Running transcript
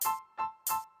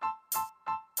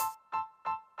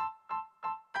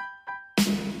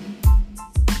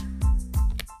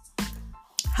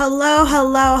Hello,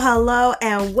 hello, hello,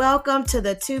 and welcome to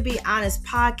the To Be Honest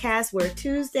podcast, where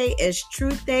Tuesday is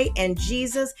Truth Day and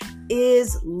Jesus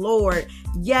is Lord.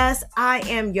 Yes, I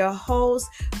am your host,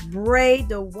 Bray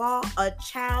DeWall, a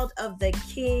child of the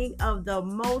King of the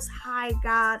Most High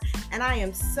God, and I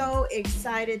am so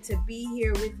excited to be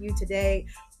here with you today.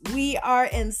 We are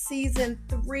in season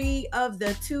 3 of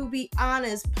the To Be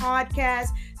Honest podcast.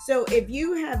 So if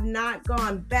you have not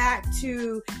gone back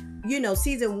to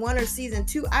season 1 or season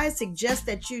 2, I suggest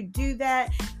that you do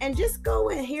that and just go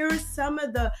and hear some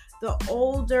of the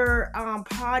older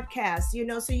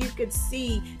podcasts, so you could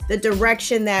see the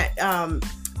direction that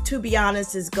To Be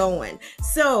Honest is going.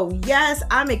 So yes,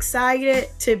 I'm excited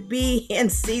to be in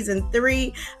season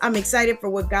 3. I'm excited for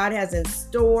what God has in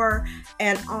store,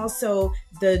 and also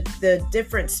the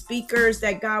different speakers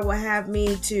that God will have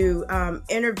me to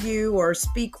interview or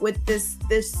speak with this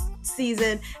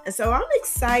season. And so I'm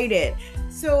excited.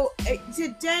 So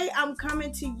today I'm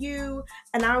coming to you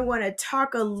and I want to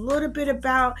talk a little bit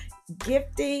about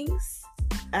giftings.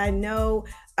 I know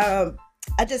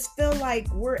I just feel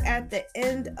like we're at the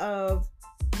end of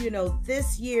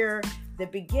this year, the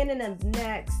beginning of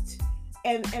next.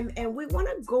 And we want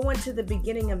to go into the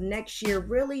beginning of next year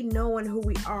really knowing who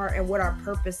we are and what our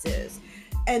purpose is.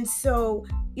 And so,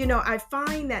 I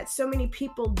find that so many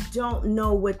people don't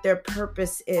know what their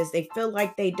purpose is. They feel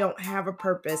like they don't have a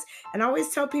purpose. And I always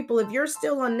tell people, if you're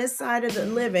still on this side of the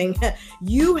living,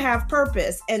 you have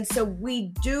purpose. And so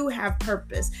we do have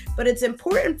purpose. But it's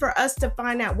important for us to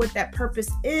find out what that purpose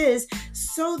is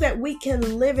so that we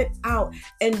can live it out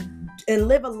and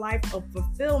live a life of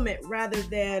fulfillment rather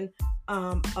than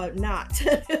not.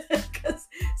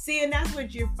 And that's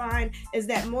what you find is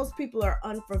that most people are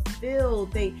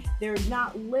unfulfilled. They're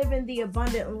not living the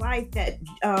abundant life that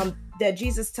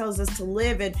Jesus tells us to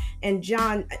live in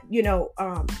John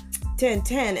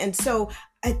 10:10. And so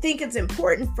I think it's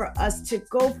important for us to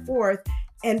go forth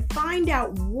and find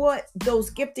out what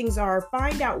those giftings are,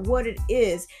 find out what it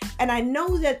is. And I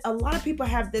know that a lot of people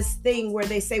have this thing where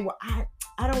they say, well,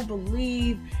 I don't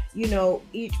believe,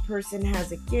 each person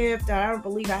has a gift. I don't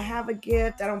believe I have a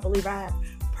gift. I don't believe I have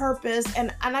purpose.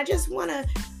 And I just want to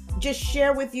just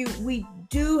share with you, we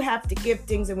do have the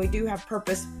giftings and we do have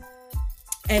purpose.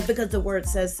 And because the word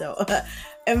says so.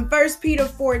 In 1 Peter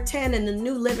 4:10 in the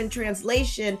New Living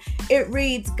Translation, it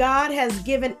reads, God has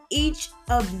given each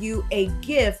of you a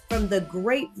gift from the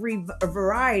great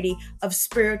variety of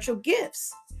spiritual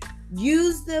gifts.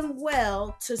 Use them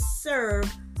well to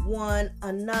serve one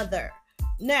another.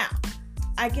 Now,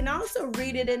 I can also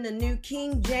read it in the New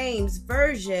King James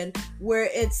Version where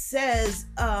it says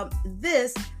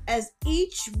this, as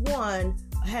each one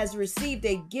has received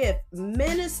a gift,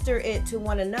 minister it to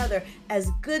one another as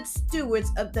good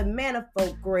stewards of the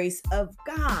manifold grace of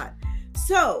God.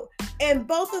 So, and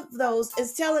both of those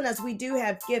is telling us we do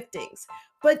have giftings.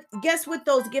 But guess what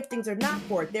those giftings are not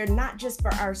for? They're not just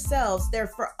for ourselves. They're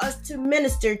for us to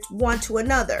minister one to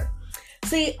another.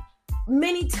 See,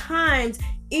 many times,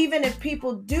 even if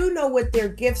people do know what their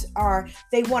gifts are,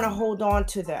 they want to hold on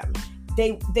to them.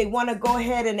 They want to go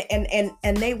ahead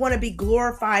and they want to be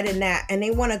glorified in that. And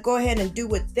they want to go ahead and do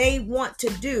what they want to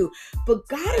do. But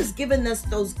God has given us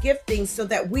those giftings so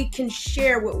that we can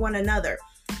share with one another.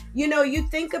 You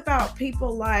think about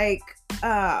people like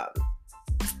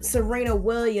Serena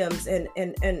Williams and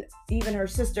even her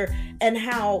sister, and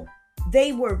how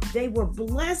they were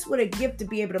blessed with a gift to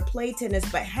be able to play tennis,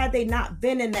 but had they not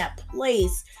been in that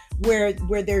place where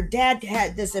their dad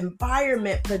had this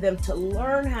environment for them to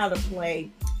learn how to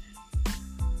play,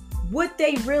 would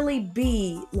they really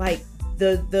be like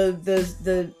the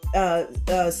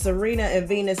Serena and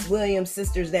Venus Williams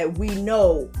sisters that we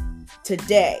know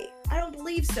today? I don't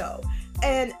believe so.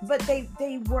 But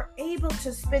they were able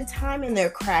to spend time in their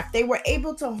craft. They were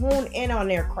able to hone in on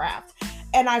their craft.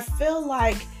 And I feel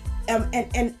like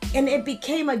and it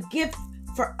became a gift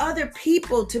for other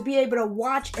people to be able to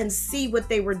watch and see what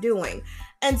they were doing.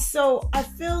 And so I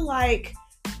feel like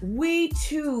we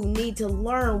too need to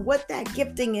learn what that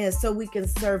gifting is so we can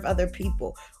serve other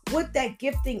people. What that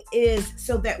gifting is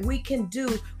so that we can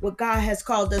do what God has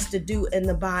called us to do in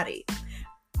the body.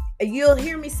 You'll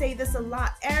hear me say this a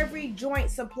lot. Every joint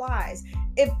supplies.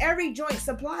 If every joint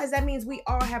supplies, that means we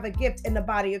all have a gift in the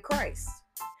body of Christ.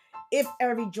 If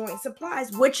every joint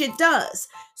supplies, which it does.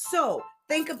 So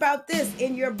think about this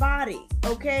in your body,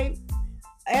 okay?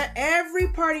 Every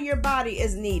part of your body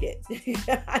is needed.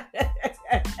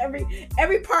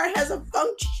 every part has a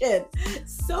function.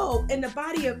 So in the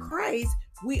body of Christ,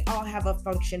 we all have a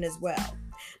function as well.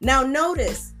 Now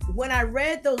notice, when I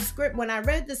read the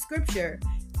scripture,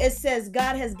 it says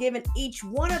God has given each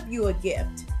one of you a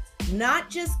gift. not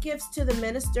just gifts to the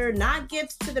minister, not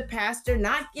gifts to the pastor,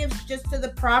 not gifts just to the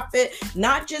prophet,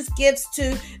 not just gifts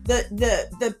to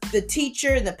the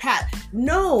teacher and the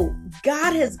No,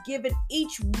 God has given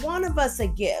each one of us a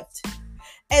gift.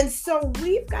 And so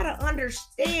we've got to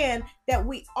understand that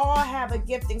we all have a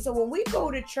gifting. So when we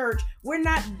go to church, we're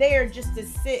not there just to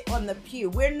sit on the pew.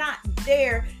 We're not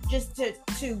there just to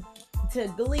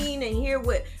glean and hear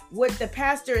what the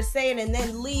pastor is saying and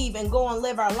then leave and go and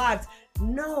live our lives.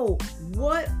 No,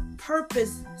 what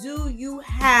purpose do you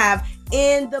have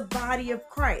in the body of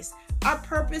Christ? Our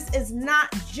purpose is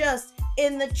not just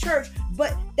in the church,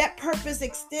 but that purpose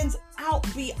extends out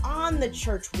beyond the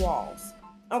church walls.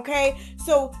 Okay,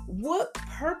 so what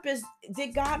purpose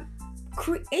did God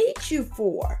create you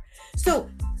for? So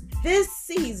this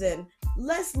season,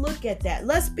 let's look at that.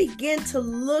 Let's begin to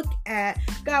look at,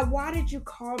 God, why did you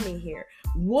call me here?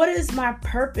 What is my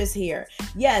purpose here?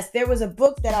 Yes, there was a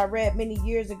book that I read many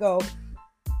years ago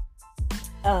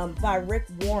by Rick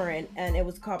Warren, and it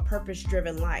was called Purpose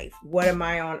Driven Life. What am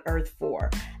I on earth for?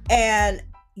 And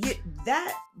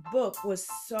that book was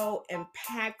so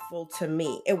impactful to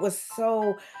me. It was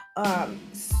so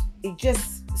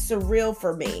just surreal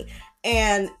for me.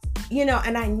 And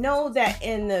and I know that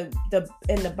in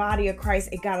the body of Christ,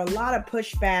 it got a lot of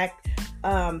pushback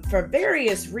for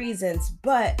various reasons,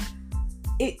 but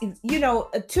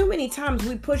too many times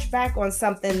we push back on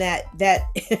something that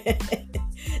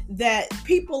that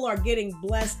people are getting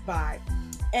blessed by.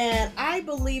 And I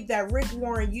believe that Rick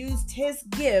Warren used his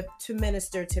gift to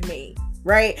minister to me,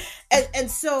 right? And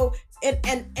so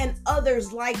and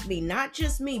others like me, not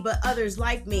just me, but others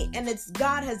like me. And it's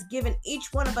God has given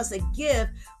each one of us a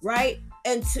gift, right?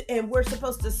 And we're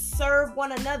supposed to serve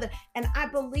one another. And I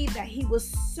believe that he was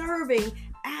serving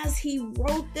as he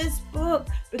wrote this book,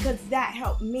 because that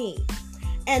helped me.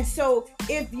 And so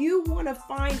if you want to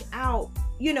find out,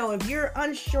 if you're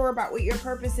unsure about what your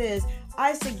purpose is,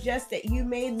 I suggest that you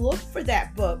may look for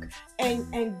that book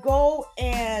and go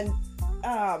and,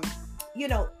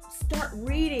 start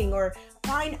reading or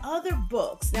find other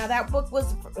books. Now that book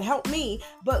helped me,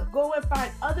 but go and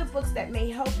find other books that may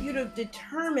help you to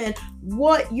determine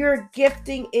what your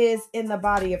gifting is in the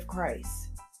body of Christ.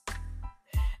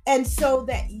 And so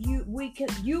that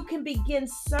you can begin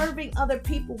serving other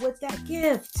people with that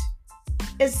gift.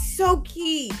 It's so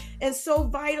key and so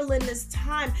vital in this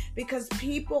time, because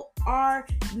people are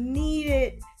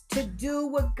needed to do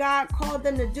what God called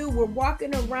them to do. We're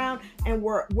walking around and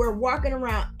we're walking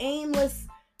around aimless.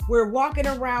 We're walking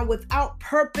around without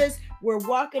purpose. We're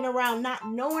walking around not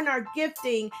knowing our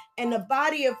gifting, and the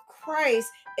body of Christ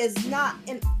is not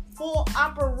in full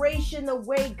operation the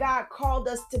way God called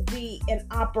us to be in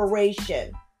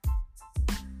operation.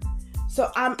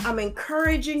 So I'm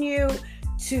encouraging you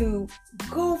to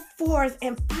go forth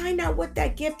and find out what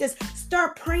that gift is.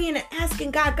 Start praying and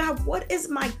asking God, what is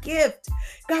my gift?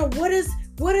 God, what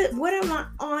am I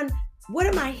on? What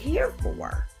am I here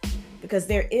for? Because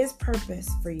there is purpose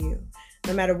for you.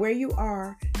 No matter where you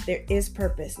are, there is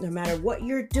purpose. No matter what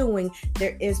you're doing,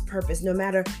 there is purpose. No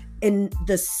matter in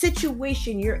the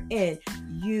situation you're in,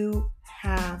 you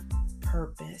have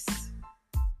purpose.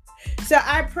 So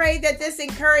I pray that this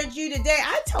encouraged you today.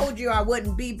 I told you I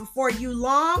wouldn't be before you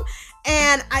long,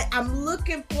 and I'm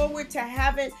looking forward to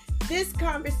having this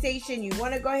conversation. You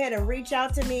want to go ahead and reach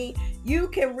out to me? You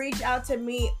can reach out to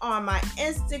me on my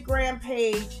Instagram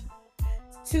page,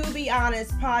 To Be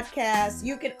Honest Podcast.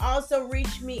 You can also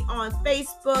reach me on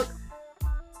Facebook,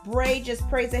 Bray Just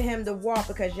Praising Him to Walk,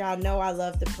 because y'all know I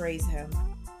love to praise him.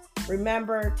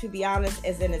 Remember, To Be Honest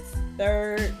is in its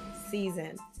 3rd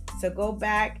season. So go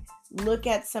back, look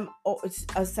at some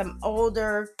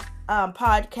older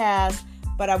podcasts,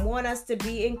 but I want us to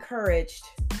be encouraged.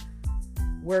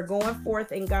 We're going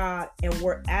forth in God, and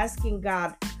we're asking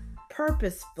God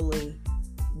purposefully,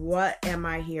 what am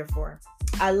I here for?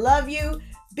 I love you.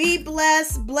 Be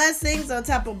blessed. Blessings on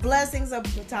top of blessings on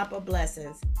top of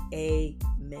blessings.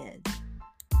 Amen.